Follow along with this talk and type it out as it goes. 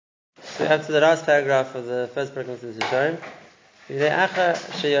So we have to the last paragraph of the first paragraph of the Yesharim.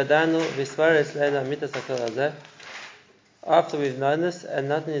 After we've known this, and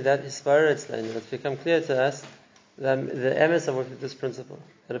not only that, it's become clear to us the emes of this principle,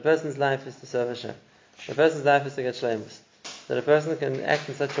 that a person's life is to serve Hashem. A person's life is to get shleimus. That a person can act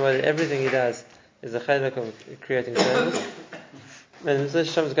in such a way that everything he does is a chaylik of creating shleimus. And Mr.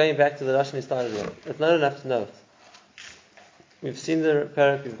 Hashem is going back to the lashon he started with. It's not enough to know it. We've seen the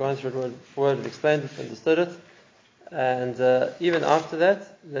parak, we've gone through it word for word, we've explained it, understood it, and even after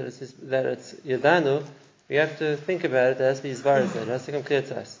that it's Yadanu, we have to think about it. It has to be Yizvaris, it has to come clear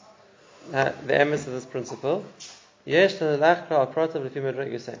to us. The emes of this principle.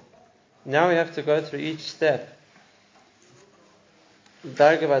 Now we have to go through each step,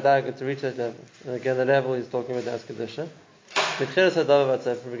 darga by darga, to reach that level. And again, the level he's talking about as Kedusha.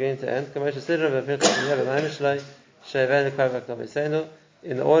 From beginning to end,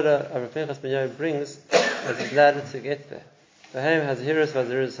 in the order of Rav Pinchas ben Yair brings as his ladder to get there. Vahem has Hirus,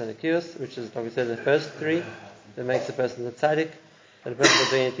 Vazirus, and Akius, which is, like we said, the first three that makes a person a tzaddik, that a person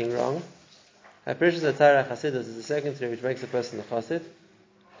doesn't do anything wrong. Haprishus Atara Chasidus is the second three, which makes a person a chassid.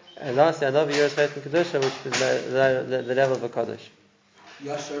 And lastly, another Yiras Chet and Kedusha, which is the level of a Kaddish.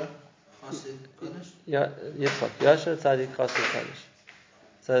 Yashar, Chassid, Kaddish? Yitzchak. Yashar, Tzaddik, Chassid, Kaddish.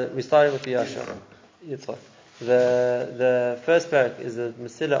 So we started with the Yashar. Yitzchak. The first parak is the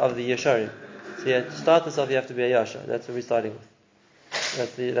Mesilah of the Yesharim. So to start this off, you have to be a Yashar. That's what we're starting with.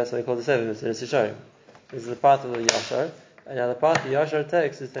 That's what we call the seven Mesilah Yesharim. This is the path of the Yashar. And now the path the Yashar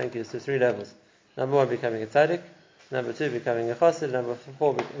takes is to three levels. Number one, becoming a Tzaddik. Number two, becoming a Chassid.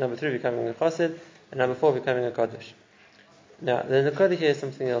 Number three, becoming a Chassid. And number four, becoming a Kaddish. Now, the Nekuda here is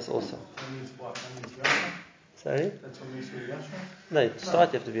something else also. That means what? That means Yashar? Sorry? That's what makes you a Yashar? No, to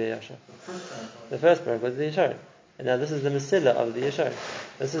start you have to be a Yashar. The first paragraph. The first paragraph was the Yesharim. And now this is the Mesilah of the Yesharim.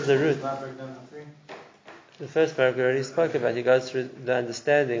 This is the root. The first paragraph we already spoke about. He goes through the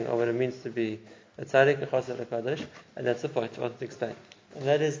understanding of what it means to be a tzaddik, a chassid, a kaddish, and that's the point I want to explain. And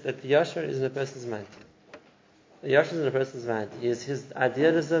that is that the Yashar is in a person's mind. The Yashar is in a person's mind. His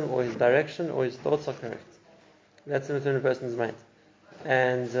idealism or his direction or his thoughts are correct. That's within a person's mind.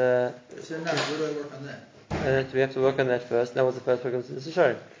 And So now, where do I work on that? And we have to work on that first. That was the first program. This is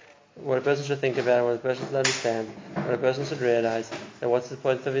showing what a person should think about, what a person should understand, what a person should realize, and what's the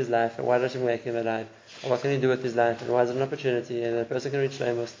point of his life, and why does he make him alive, and what can he do with his life, and why is it an opportunity, and a person can reach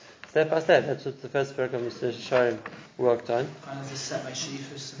Shleimus step by step. That's what the first program Mr. Sharim worked on. Kind of just set my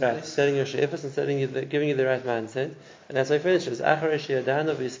sheafas. Right, setting your sheafas and giving you the right mindset, and that's how he finishes. Then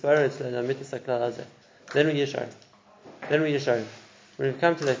we yeshar. When we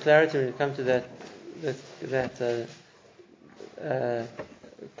come to that clarity, when we come to that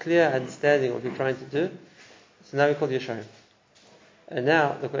clear understanding of what we're trying to do, so now we call Yesharim. And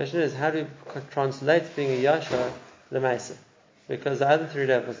now the question is, how do we translate being a Yashar Lemaisa? Because the other three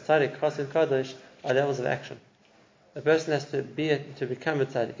levels, Tzaddik, Chassid, Kaddish, are levels of action. A person has to become a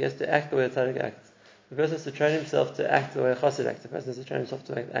Tzaddik. He has to act the way a Tzaddik acts. The person has to train himself to act the way a Chassid acts. The person has to train himself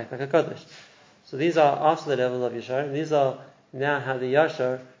to act like a Kaddish. So these are after the level of Yesharim. These are now how the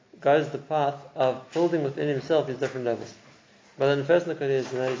Yashar goes the path of building within himself these different levels. But then the first Nekuda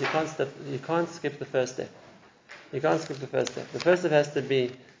is you can't skip the first step. You can't skip the first step. The first step has to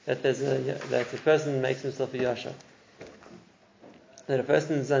be that that a person makes himself a Yashar. That a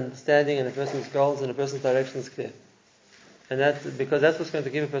person's understanding and a person's goals and a person's direction is clear. And that's because that's what's going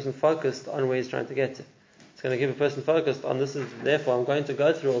to keep a person focused on where he's trying to get to. It's going to keep a person focused on therefore I'm going to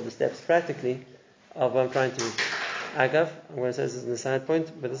go through all the steps practically of what I'm trying to reach. Agav, I'm going to say this is the side point,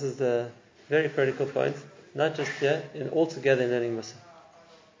 but this is the very critical point, not just here, altogether in learning Musa.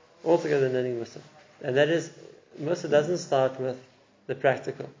 Altogether in learning Musa. And that is, Musa doesn't start with the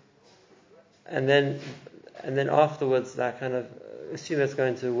practical. And then afterwards, I kind of assume that's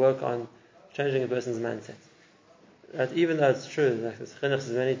going to work on changing a person's mindset. Right? Even though it's true, like this chinuch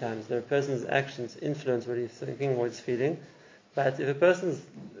says many times, that a person's actions influence what he's thinking, what he's feeling. But if a person's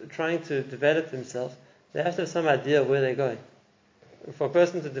trying to develop themselves, they have to have some idea of where they're going. For a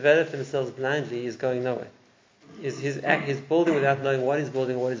person to develop themselves blindly, he's going nowhere. He's building without knowing what he's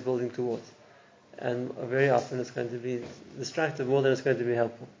building towards. And very often it's going to be destructive more than it's going to be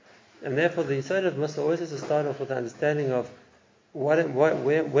helpful. And therefore the Yisod of Musa always has to start off with the understanding of where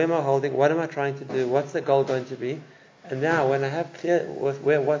am I holding, what am I trying to do, what's the goal going to be. And now when I have clear what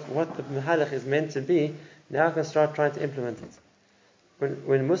the Mahalach is meant to be, now I can start trying to implement it.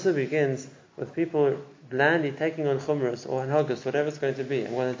 When Musa begins with people blindly taking on chumras or hanhagas, whatever it's going to be.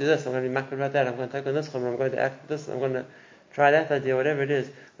 I'm going to do this, I'm going to be makbid about that, I'm going to take on this chumrah, I'm going to act this, I'm going to try that idea, whatever it is,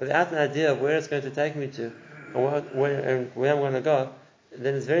 without an idea of where it's going to take me to, and where I'm going to go,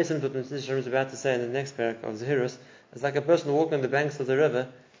 then it's very simple. What Mr. Shalom is about to say in the next parak of Zahirus. It's like a person walking on the banks of the river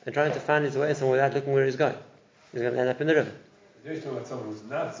and trying to find his way somewhere without looking where he's going. He's going to end up in the river. You're talking about someone who's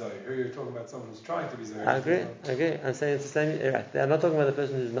not Zohar. Here you're talking about someone who's trying to be Zohar. I agree. I'm saying it's the same. Right. I'm not talking about the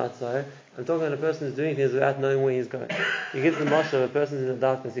person who's not Zohar. I'm talking about a person who's doing things without knowing where he's going. He gives the marshal of a person in the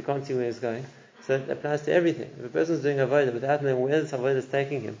darkness, he can't see where he's going. So it applies to everything. If a person is doing avodah without knowing where this avodah is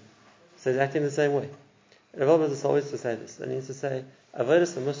taking him, so he's acting the same way. Rav Eliezer always to say this, and he used to say, avodah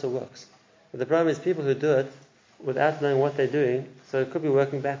samusa works. But the problem is people who do it without knowing what they're doing, so it could be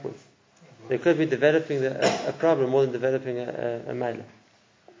working backwards. They could be developing a problem more than developing a mailah.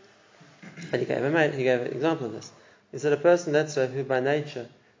 And he gave an example of this. He said a person who by nature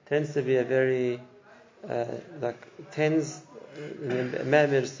tends to be a very tends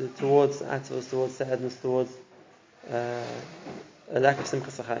towards atzvos, towards sadness, towards a lack of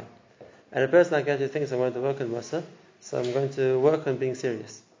simchas chayim. And a person like that who thinks, I want to work on Musa, so I'm going to work on being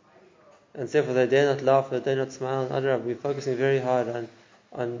serious. And therefore they dare not laugh, they dare not smile, we're focusing very hard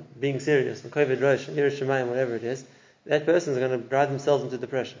on being serious, on Kovid Rosh, on Yiras Shamayim, whatever it is. That person is going to drive themselves into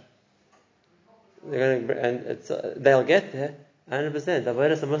depression. They'll get there 100%.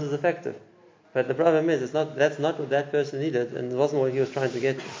 Avodas Hamusa is effective, but the problem is that's not what that person needed, and it wasn't what he was trying to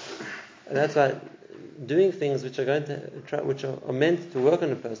get to. And that's why doing things which are meant to work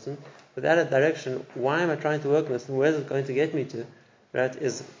on a person without a direction. Why am I trying to work on this, and where is it going to get me to? Right?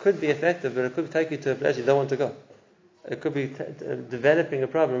 Could be effective, but it could take you to a place you don't want to go. It could be developing a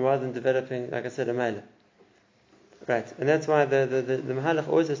problem rather than developing, like I said, a mailah. Right, and that's why the mahalach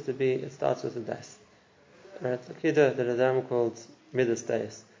always has to be. It starts with a das. Right, the Radam called midas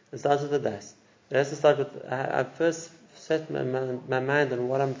das. It starts with a das. It has to start with. I first set my mind on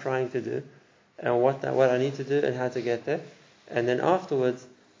what I'm trying to do, and what I need to do, and how to get there, and then afterwards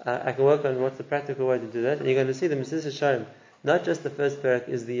I can work on what's the practical way to do that. And you're going to see the Mesilas Yesharim. Not just the first parak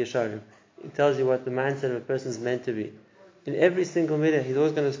is the Yesharim. It tells you what the mindset of a person is meant to be. In every single midah, he's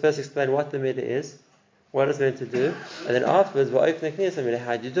always going to first explain what the midah is, what it's meant to do, and then afterwards, how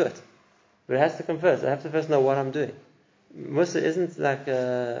do you do it? But it has to come first. I have to first know what I'm doing. Musa isn't like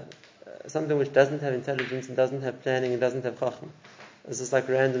something which doesn't have intelligence and doesn't have planning and doesn't have chachma. It's just like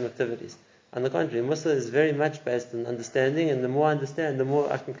random activities. On the contrary, Musa is very much based on understanding, and the more I understand, the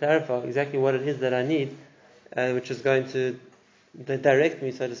more I can clarify exactly what it is that I need, which is going to direct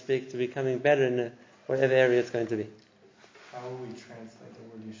me, so to speak, to becoming better in whatever area it's going to be. How will we translate the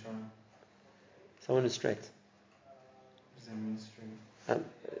word Yisharim? Someone who's straight. What does that mean,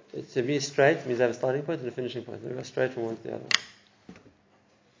 straight? To be straight means I have a starting point and a finishing point. They go straight from one to the other.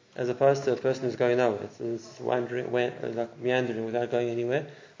 As opposed to a person who's going nowhere. It's wandering, like meandering without going anywhere,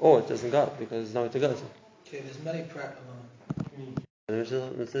 or it doesn't go because there's nowhere to go to. Okay, there's many This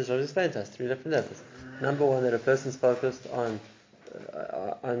is explained to us, 3 different levels. Number one, that a person's focused on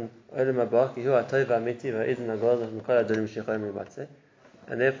Olam Haba, ki hu atov ha'amiti va'idin ha'gadol mikol hadorim shecholim ribatzeh.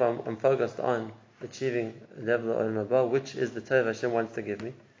 And therefore I'm focused on achieving a level of Olam Haba, which is the Tov Hashem wants to give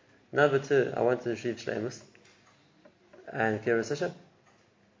me. Number 2, I want to achieve Shleimus and Kiras Hashem.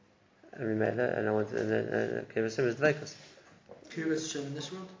 And I want to, and Kiras Hashem is Dveikus. Kiras Hashem in this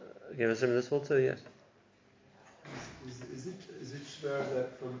world? Kiras Hashem in this world too, yes. Is it fair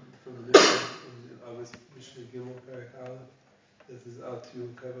that from the Mishnah Gimel Perek Aleph that is out to you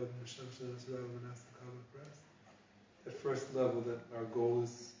Kavod Misham Shanas Rav and Asa Kavod Press? The first level that our goal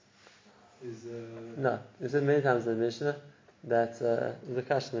is No, we said many times in the Mishnah that the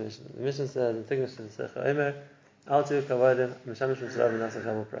Kash in the Mishnah. The Mishnah says in Tignish and Secha Omer, Al Tiyu Kavodim Misham Shanas Rav and Asa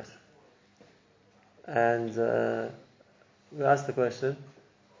Kavod Press. And we asked the question.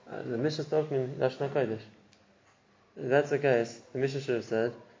 The Mishnah is talking in Lashon HaKodesh. If that's the case, the Mishnah should have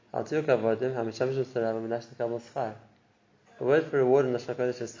said, Al Tiyu Kavodim HaMisham Shanas Rav and Asa Kavod Schar. The word for reward in Lashon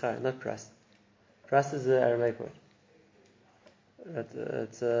HaKodesh is Schar, not Pras. Pras is the Aramaic word.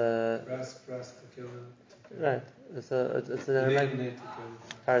 It's right. It's an Aramaic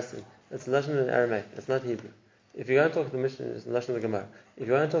parsi. It's Lashon in Aramaic. It's not Hebrew. If you want to talk the Mishnah, it's Lashon of the Gemara. If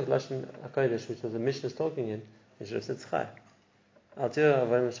you want to talk Lashon HaKodesh, which was the Mishnah is talking in, you should have said Schar. Al Tiyu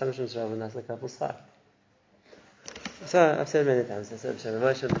Kavodim Misham Shanas Rav and Asa Kavod Schar. So I've said many times. I said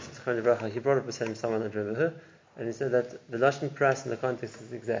he brought up a saying someone I don't remember who, and he said that the Lashon Pras in the context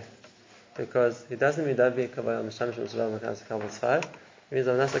is exact. Because he doesn't mean Davi Kavod Misham Shanas Rav and Asa Kavod Schar. It means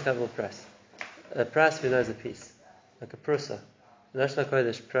Nasa Kavod Pras. A pras we know is a piece, like a prusa. In Lashon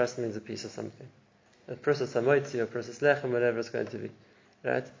HaKodesh, pras means a piece of something. A prusa samoitzi or prusa lechem, whatever it's going to be,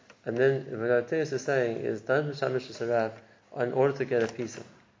 right? And then what Artemis is saying is don't mishamish sarav in order to get a piece of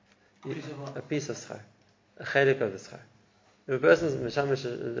schar, a chelik of the schar. If a person is mishamish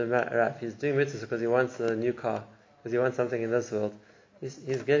rav, he's doing mitzvahs because he wants a new car, because he wants something in this world.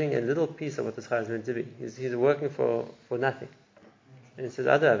 he's getting a little piece of what the schar is meant to be. He's working for nothing. And he says,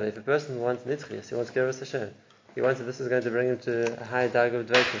 Adrabah, if a person wants nitzchias, he wants Gerus Hashem, he wants that this is going to bring him to a high dag of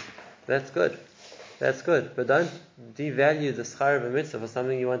dveikus, that's good. That's good. But don't devalue the schar of a mitzvah for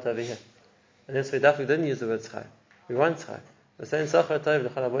something you want over here. And that's why Dafik didn't use the word schar. We want schar. We're saying Sachar Tov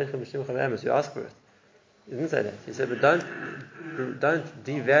l'chol avoichem b'shim chave'emes. You ask for it. He didn't say that. He said, but don't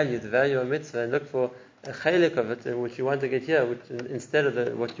devalue the value of a mitzvah and look for a chalik of it which you want to get here, which instead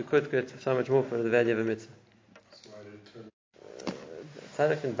of what you could get so much more for the value of a mitzvah.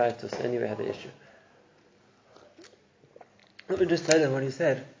 Tzadok and Baitus anyway had the issue. Let me just tell them what he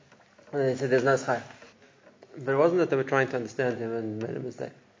said. And they said there's no schar. But it wasn't that they were trying to understand him and made a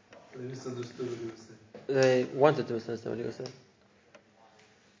mistake. They misunderstood what he was saying. They wanted to misunderstand what he was saying.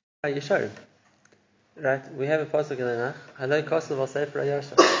 Yesharim. Right? We have a pasuk in the Nach. Haloi kosav al Sefer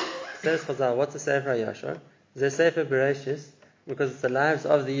HaYashar. Says Chazal, what's a Sefer HaYashar? It's a Sefer Bereshis because it's the lives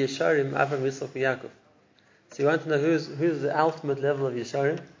of the Yesharim, Avram, Yitzchak, and Yaakov. So you want to know who's the ultimate level of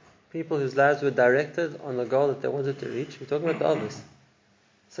Yesharim? People whose lives were directed on the goal that they wanted to reach. We're talking about the others.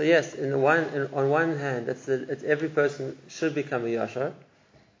 So yes, on one hand, it's every person should become a Yashar.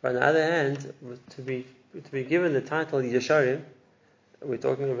 But on the other hand, to be given the title Yesharim, we're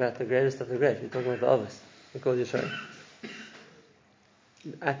talking about the greatest of the great. We're talking about the others. They're called Yesharim.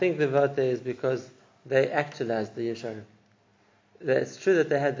 I think the vote there is because they actualized the Yesharim. It's true that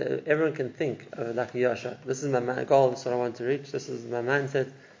they had. Everyone can think of like a Yashar. This is my goal. This is what I want to reach. This is my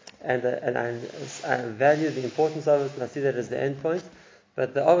mindset, and I value the importance of it, and I see that as the end point.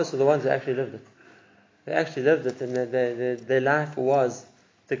 But the others were the ones who actually lived it. They actually lived it, and their life was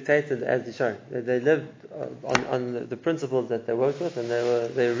dictated as Yesharim. They lived on the principles that they worked with, and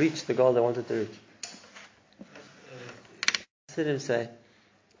they reached the goal they wanted to reach. I heard him say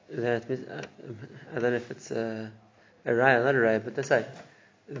that I don't know if it's a raya, not a raya, but they say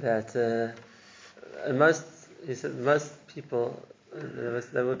that most people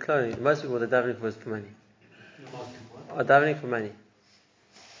they were cloning. Most people, the davening for was for money. Are davening for money,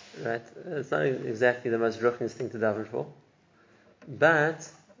 right? It's not exactly the most ruchnius thing to daven for, but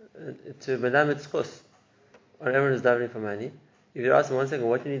to Madam Tzchus, or everyone is davening for money. If you ask them 1 second,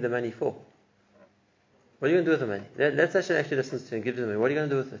 what do you need the money for? What are you going to do with the money? Let's actually listen to him, give them the money. What are you going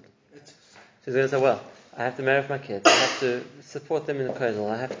to do with it? So he's going to say, well, I have to marry my kids. I have to support them in the kotel.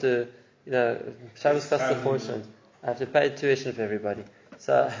 I have to, Shabbos costs a fortune. I have to pay tuition for everybody.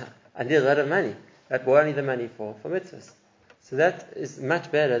 So I need a lot of money. Right? What do I need the money for? For mitzvahs. So that is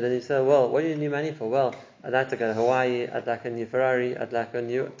much better than you say, well, what do you need money for? Well, I'd like to go to Hawaii. I'd like a new Ferrari. I'd like a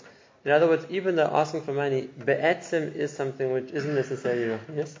new... In other words, even though asking for money, be'etzim is something which isn't necessarily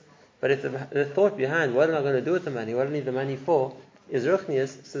ruchnius, but if the thought behind what am I going to do with the money, what do I need the money for, is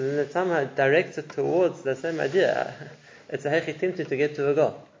ruchnius, so then it somehow directs it towards the same idea. It's a hechitimti to get to a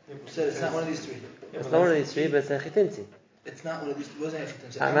goal. So it's not one of these three. It's not one of these three, but it's a hechitimti. It's not one of these. It wasn't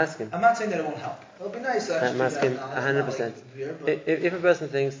hechitimti. I'm asking. I'm not saying that it won't help. It'll be nice. I'm asking 100%. If a person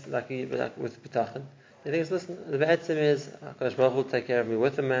thinks like with bitachon, he thinks, listen, the be'etzim is HaKadosh Baruch Hu will take care of me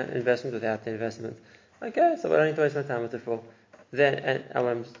with the investment, without the investment. Okay, so what do I need to waste my time with it for?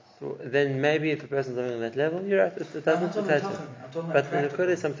 Then maybe if a person's living on that level, you're right, it doesn't affect it. But the Nakud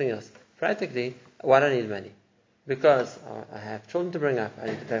is something else. Practically, why do I need money? Because I have children to bring up. I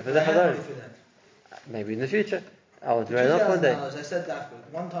need to pay for the halal. Maybe in the future. I will do it enough one day. I said that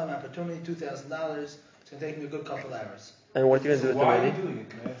one time opportunity, $2,000. It's going to take me a good couple hours. And what are you going to do with the money? Why are you doing it?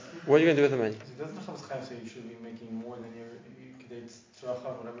 What are you going to do with the money? It doesn't say you should be making more than your tzracha,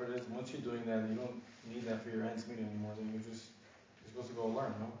 whatever it is. Once you're doing that, you don't need that for your ends meeting anymore. Then you're supposed to go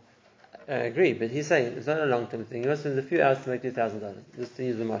learn, no? I agree, but he's saying it's not a long-term thing. He wants to spend a few hours to make $2,000, just to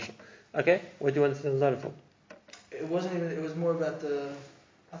use the marshal. Okay, what do you want to spend $1,000 for? It wasn't even. It was more about the.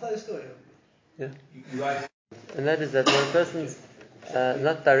 I thought the story. Yeah. You like. And that is that when a person's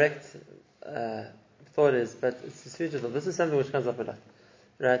not direct thought is, but it's his future thought. This is something which comes up a lot,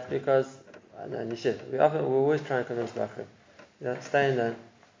 right? Because we always try and convince Bachrim, stay in there.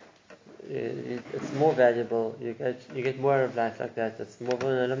 It's more valuable. You get more of life like that. It's more of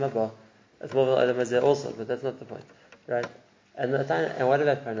an olam haba. It's more of an olam hazeh also, but that's not the point, right? And what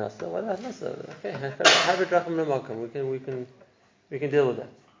about parnasa? What about nasa? Okay, have a drachim l'makom. We can deal with that.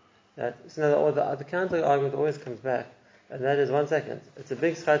 Right? So now the counter argument always comes back, and that is 1 second. It's a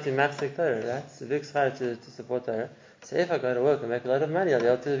big schar to machzik Torah, right? It's a big schar to support Torah. So if I go to work and make a lot of money, I'll be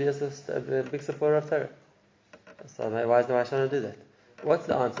able to be a big supporter of Torah. So why is the Rosh Hashanah do that? What's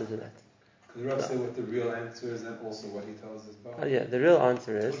the answer to that? Could Rav say what the real answer is and also what he tells us about? Yeah, the real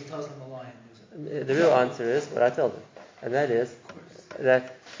answer is. What he tells them the lion. The real answer is what I tell them, and that is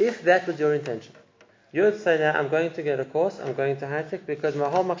that if that was your intention, You would say now, I'm going to get a course, I'm going to high tech because my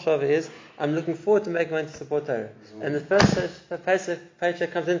whole machshava is I'm looking forward to making money to support Torah. And the first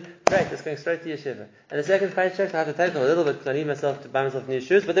paycheck comes in, great, it's going straight to yeshiva. And the second paycheck, I have to take a little bit because I need myself to buy myself new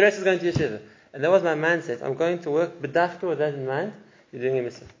shoes, but the rest is going to yeshiva. And that was my mindset. I'm going to work b'dafka with that in mind. You're doing a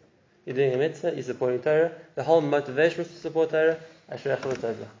mitzvah. You're doing a mitzvah, you're supporting Torah. The whole motivation was to support Torah. Ashrecha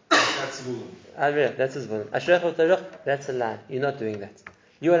l'Torah. That's Zvulun. That's his Zvulun. Ashrecha l'Torah, that's a lie. You're not doing that.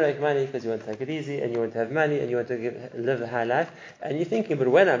 You want to make money because you want to take it easy, and you want to have money, and you want to live a high life, and you're thinking, but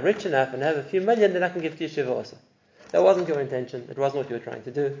when I'm rich enough and have a few million, then I can give to yeshiva also. That wasn't your intention. That wasn't what you were trying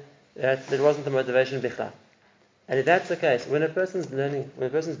to do. That wasn't the motivation bichlal. And if that's the case, when a person's learning, when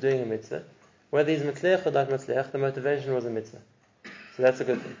a person's doing a mitzvah, whether he's matzliach or not matzliach, the motivation was a mitzvah. So that's a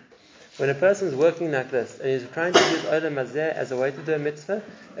good thing. When a person's working like this, and he's trying to use olam hazeh as a way to do a mitzvah,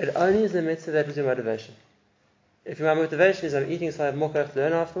 it only is a mitzvah that was your motivation. If my motivation is I'm eating so I have more koach to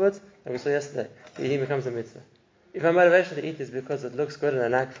learn afterwards, like we saw yesterday, eating becomes a mitzvah. If my motivation to eat is because it looks good and I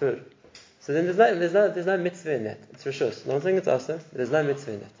like food, so then there's no mitzvah in that. It's rishus. No one's saying it's awesome, but there's no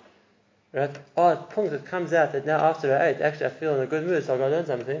mitzvah in that. Right? It comes out that now after I ate, actually I feel in a good mood, so I'll go learn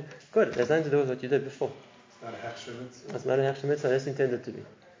something. Good. It has nothing to do with what you did before. It's not a hechsher mitzvah. It's not a hechsher mitzvah, it's intended to be.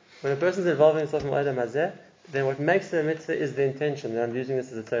 When a person's involving himself in olam hazeh, then what makes it a mitzvah is the intention that I'm using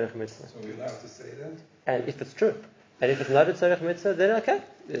this as a tzarech mitzvah. So we're allowed to say that? And if it's true. And if it's not a tzarech mitzvah, then okay.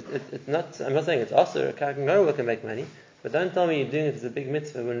 It's not. I'm not saying it's also. I can go to work and make money, but don't tell me you're doing it as a big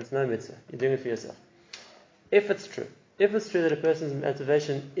mitzvah when it's no mitzvah. You're doing it for yourself. If it's true that a person's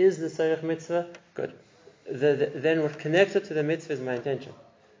motivation is the tzarech mitzvah, good. Then what connects it to the mitzvah is my intention.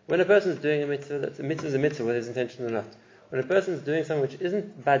 When a person's doing a mitzvah, a mitzvah is a mitzvah, whether it's intention or not. When a person's doing something which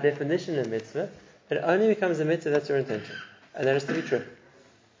isn't by definition a mitzvah, it only becomes a mitzvah that's your intention, and that has to be true.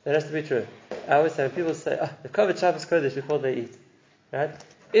 That has to be true. I always say, when people say, the covered Shabbos Kodesh before they eat. Right?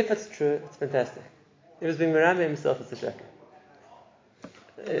 If it's true, it's fantastic. If it's being Merame himself, it's a sheker.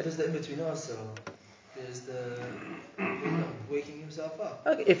 There's the in between also. There's the waking himself up.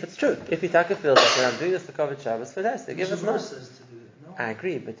 Okay, if it's true. If Yitaka feels like when I'm doing this for covered Shabbos, fantastic. If it's not, To do it, no? I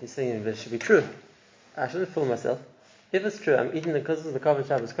agree, but he's saying it should be true. I shouldn't fool myself. If it's true, I'm eating because of the covered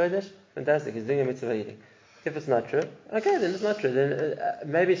Shabbos Kodesh, fantastic. He's doing a mitzvah eating. If it's not true, okay, then it's not true. Then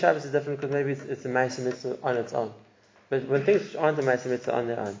maybe Shabbos is different because maybe it's a Ma'aseh Mitzvah on its own. But when things aren't a Ma'aseh Mitzvah on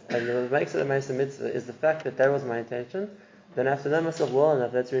their own, and what makes it a Ma'aseh Mitzvah is the fact that was my intention, then I have to know myself well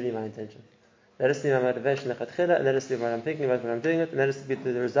enough that's really my intention. Let us see my motivation, let us see what I'm thinking about when I'm doing it, and let us be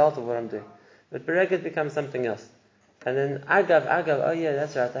the result of what I'm doing. But Bereket becomes something else. And then Agav, oh yeah,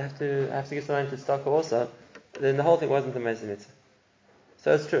 that's right, I have to give some money to stock also. Then the whole thing wasn't a Ma'aseh Mitzvah.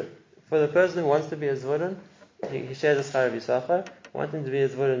 So it's true. For the person who wants to be a Zvoran, he shares a schar of Yisachar. Wanting to be a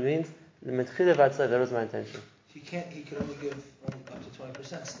Zvoran means the Metchila Vatzah, that was my intention. He could only give up to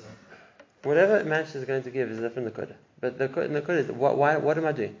 20% still. Whatever match is going to give is a different Nakuda. But the Nakuda is, what am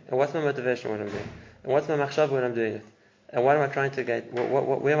I doing? And what's my motivation when I'm doing it? And what's my machshav when I'm doing it? And what am I trying to get?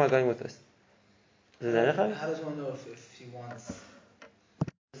 Where am I going with this? Is it How does one know if he wants?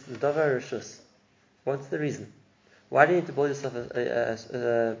 It's the Davar Rishus. What's the reason? Why do you need to build yourself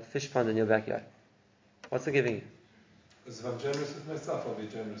a fish pond in your backyard? What's it giving you? Because if I'm generous with myself, I'll be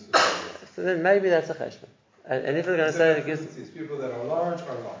generous with others. So then maybe that's a cheshbon. And if we're going to say it gives... People that are large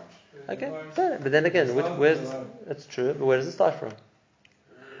are large. Okay, fair. But then again, that's true, but where does it start from?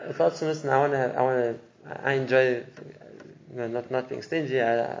 It's not so much, I enjoy, not being stingy,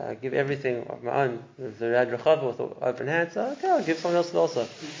 I give everything of my own, the Rad Rechav with open hands, so okay, I'll give someone else also.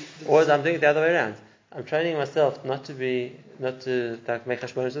 Or I'm doing it the other way around. I'm training myself not to make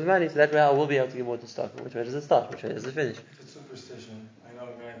cheshbonos with money, so that way I will be able to give more to stock. Which way does it start? Which way does it finish? If it's superstition, I know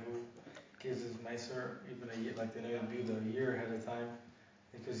a guy who gives his meiser even a year, like they know do the year ahead of time,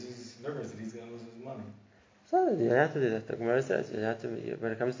 because he's nervous that he's going to lose his money. So you don't have to do that. The Gemara says you have to.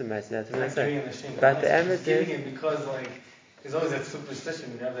 When it comes to meiser, you have to like say. the shame. But the emes giving it because there's always that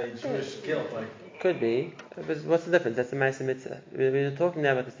superstition. You have that Jewish guilt, Could be, but what's the difference? That's the meiser mitzvah. We were talking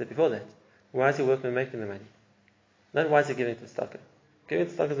now about the step before that. Why is he working making the money? Not why is he giving it to tzedakah. Giving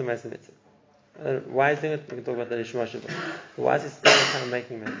it to tzedakah is a meiser mitzvah. Why is he doing it? We can talk about that in Shema Shabbat. Why is he spending time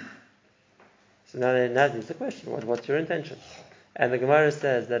making money? So now it's the question: what's your intention? And the Gemara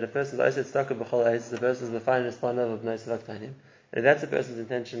says that a person's oised tzedakah b'chol eis, the person's the finest panav of Nosei Vaktanim, and if that's a person's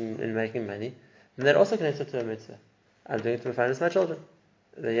intention in making money, then that also connects it to a mitzvah. I'm doing it to finance my children.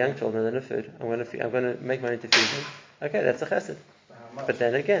 The young children are in food. I'm going to make money to feed them. Okay, that's a chesed. But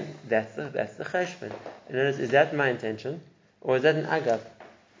then again, that's the cheshbon. Is that my intention, or is that an agav?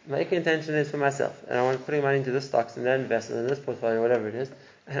 My intention is for myself, and I want to put money into this stocks and that investment in this portfolio, whatever it is.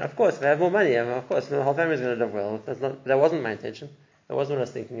 And of course, if I have more money, of course, the whole family is going to live well. That wasn't my intention. That wasn't what I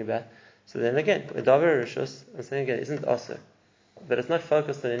was thinking about. So then again, Davar Rishus, I'm saying again, isn't also, but it's not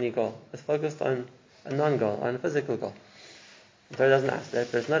focused on any goal. It's focused on a non-goal, on a physical goal. The Torah doesn't ask that,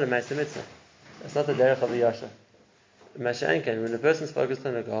 but it's not a Ma'aseh Mitzvah. It's not the derech of the Yasha. Masha'anken, when a person's focused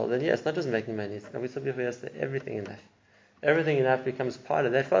on a goal, then it's not just making money. It's everything in life. Everything in life becomes part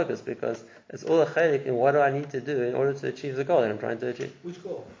of that focus because it's all a chalik in what do I need to do in order to achieve the goal that I'm trying to achieve. Which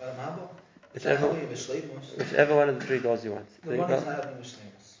goal? Whichever one of the three goals you want. The one is not having Mishlemos.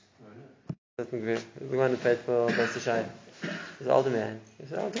 The one who paid for Beis Yeshaya. He's an older man. He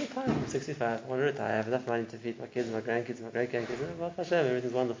said, I'll do time. I'm 65. I want to retire. I have enough money to feed my kids, my grandkids, my great-grandkids. Well, Hashem,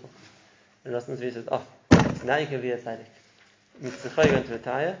 everything's wonderful. And Rasmus says, so now you can be a tzaddik. Mitzvah, you're going to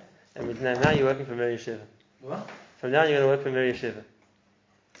retire, and now you're working for Mary Yeshiva. What? From now you're going to work for Mary Yeshiva.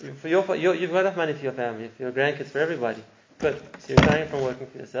 You've got enough money for your family, for your grandkids, for everybody. Good. So you're retiring from working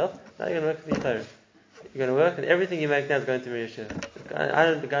for yourself. Now you're going to work for the Torah. You're going to work, and everything you make now is going to Mary Yeshiva.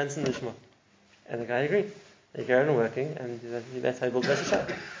 The guy in Nishma. And the guy agreed. They carried on working, and that's how he built Beis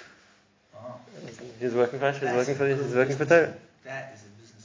Yeshaya. He's working for Torah. That is